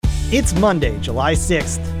It's Monday, July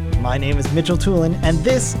 6th. My name is Mitchell Tulin, and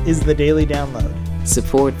this is the Daily Download.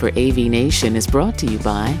 Support for AV Nation is brought to you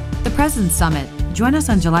by the Presence Summit. Join us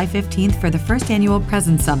on July 15th for the first annual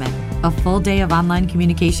Presence Summit, a full day of online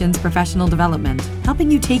communications professional development, helping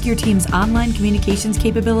you take your team's online communications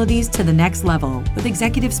capabilities to the next level with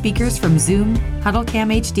executive speakers from Zoom,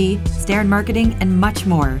 HuddleCam HD, Staren Marketing, and much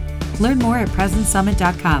more. Learn more at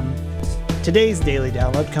PresenceSummit.com. Today's Daily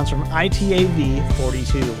Download comes from ITAV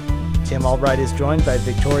 42. Tim Albright is joined by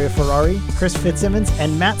Victoria Ferrari, Chris Fitzsimmons,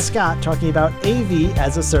 and Matt Scott talking about AV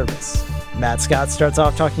as a service. Matt Scott starts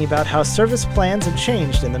off talking about how service plans have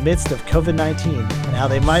changed in the midst of COVID-19 and how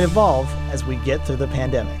they might evolve as we get through the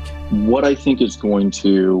pandemic. What I think is going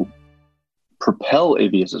to propel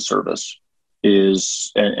AV as a service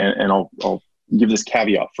is, and I'll give this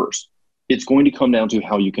caveat first, it's going to come down to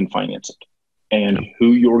how you can finance it and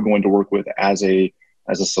who you're going to work with as a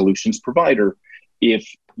solutions provider. If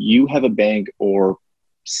you have a bank or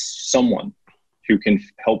someone who can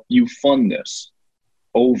help you fund this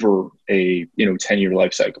over a 10-year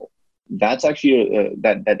life cycle, that's actually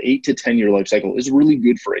that 8 to 10 year life cycle is really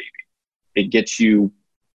good for AV. It gets you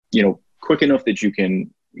quick enough that you can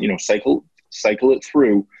cycle it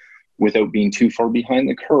through without being too far behind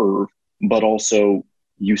the curve, but also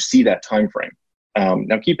you see that time frame.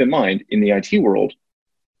 Now keep in mind, in the IT world,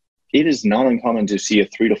 it is not uncommon to see a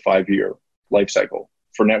 3 to 5 year life cycle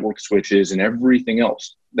for network switches and everything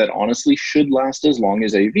else that honestly should last as long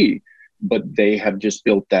as AV, but they have just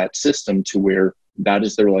built that system to where that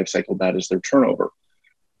is their life cycle, that is their turnover.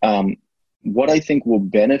 What I think will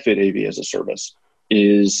benefit AV as a service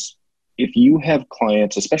is if you have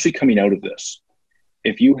clients, especially coming out of this,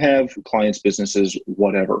 if you have clients, businesses,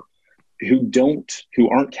 whatever, who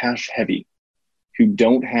aren't cash heavy, who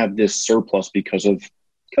don't have this surplus because of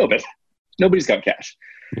COVID, nobody's got cash.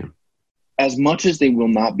 Yeah. As much as they will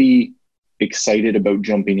not be excited about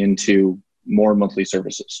jumping into more monthly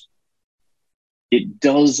services, it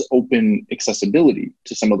does open accessibility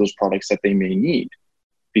to some of those products that they may need.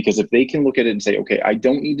 Because if they can look at it and say, okay, I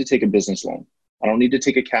don't need to take a business loan. I don't need to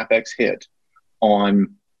take a CapEx hit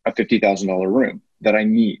on a $50,000 room that I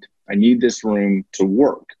need. I need this room to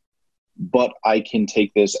work, but I can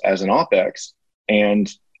take this as an OpEx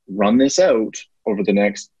and run this out over the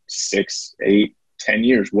next 6, 8, 10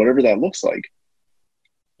 years, whatever that looks like.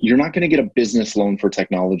 You're not going to get a business loan for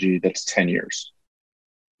technology that's 10 years.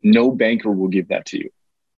 No banker will give that to you.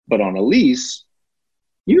 But on a lease,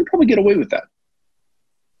 you can probably get away with that.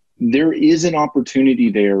 There is an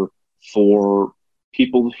opportunity there for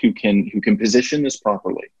people who can position this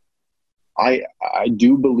properly. I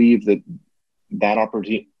do believe that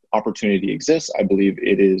opportunity exists. I believe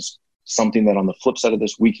it is something that on the flip side of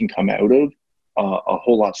this, we can come out of a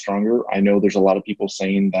whole lot stronger. I know there's a lot of people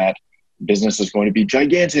saying that business is going to be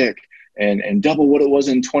gigantic and double what it was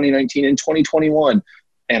in 2019 and 2021.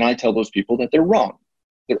 And I tell those people that they're wrong.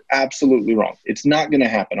 They're absolutely wrong. It's not going to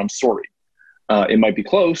happen. I'm sorry. It might be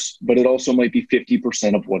close, but it also might be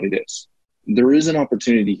 50% of what it is. There is an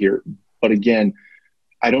opportunity here. But again,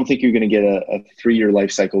 I don't think you're going to get a 3-year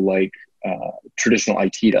life cycle like traditional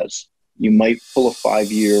IT does. You might pull a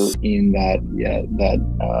 5-year in that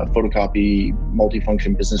photocopy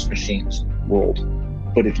multifunction business machines world.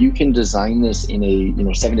 But if you can design this in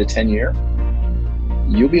a 7 to 10 year,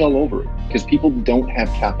 you'll be all over it because people don't have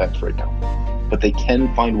CapEx right now, but they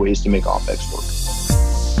can find ways to make OpEx work.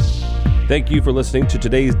 Thank you for listening to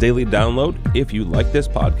today's Daily Download. If you like this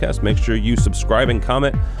podcast, make sure you subscribe and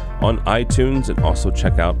comment on iTunes and also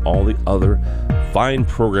check out all the other fine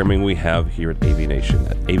programming we have here at AV Nation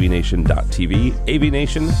at avnation.tv,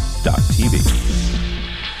 avnation.tv.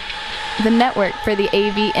 The network for the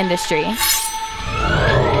AV industry.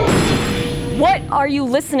 What are you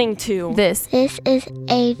listening to? This is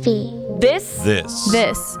AV. This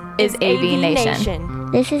is AV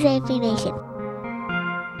Nation. This is AV Nation.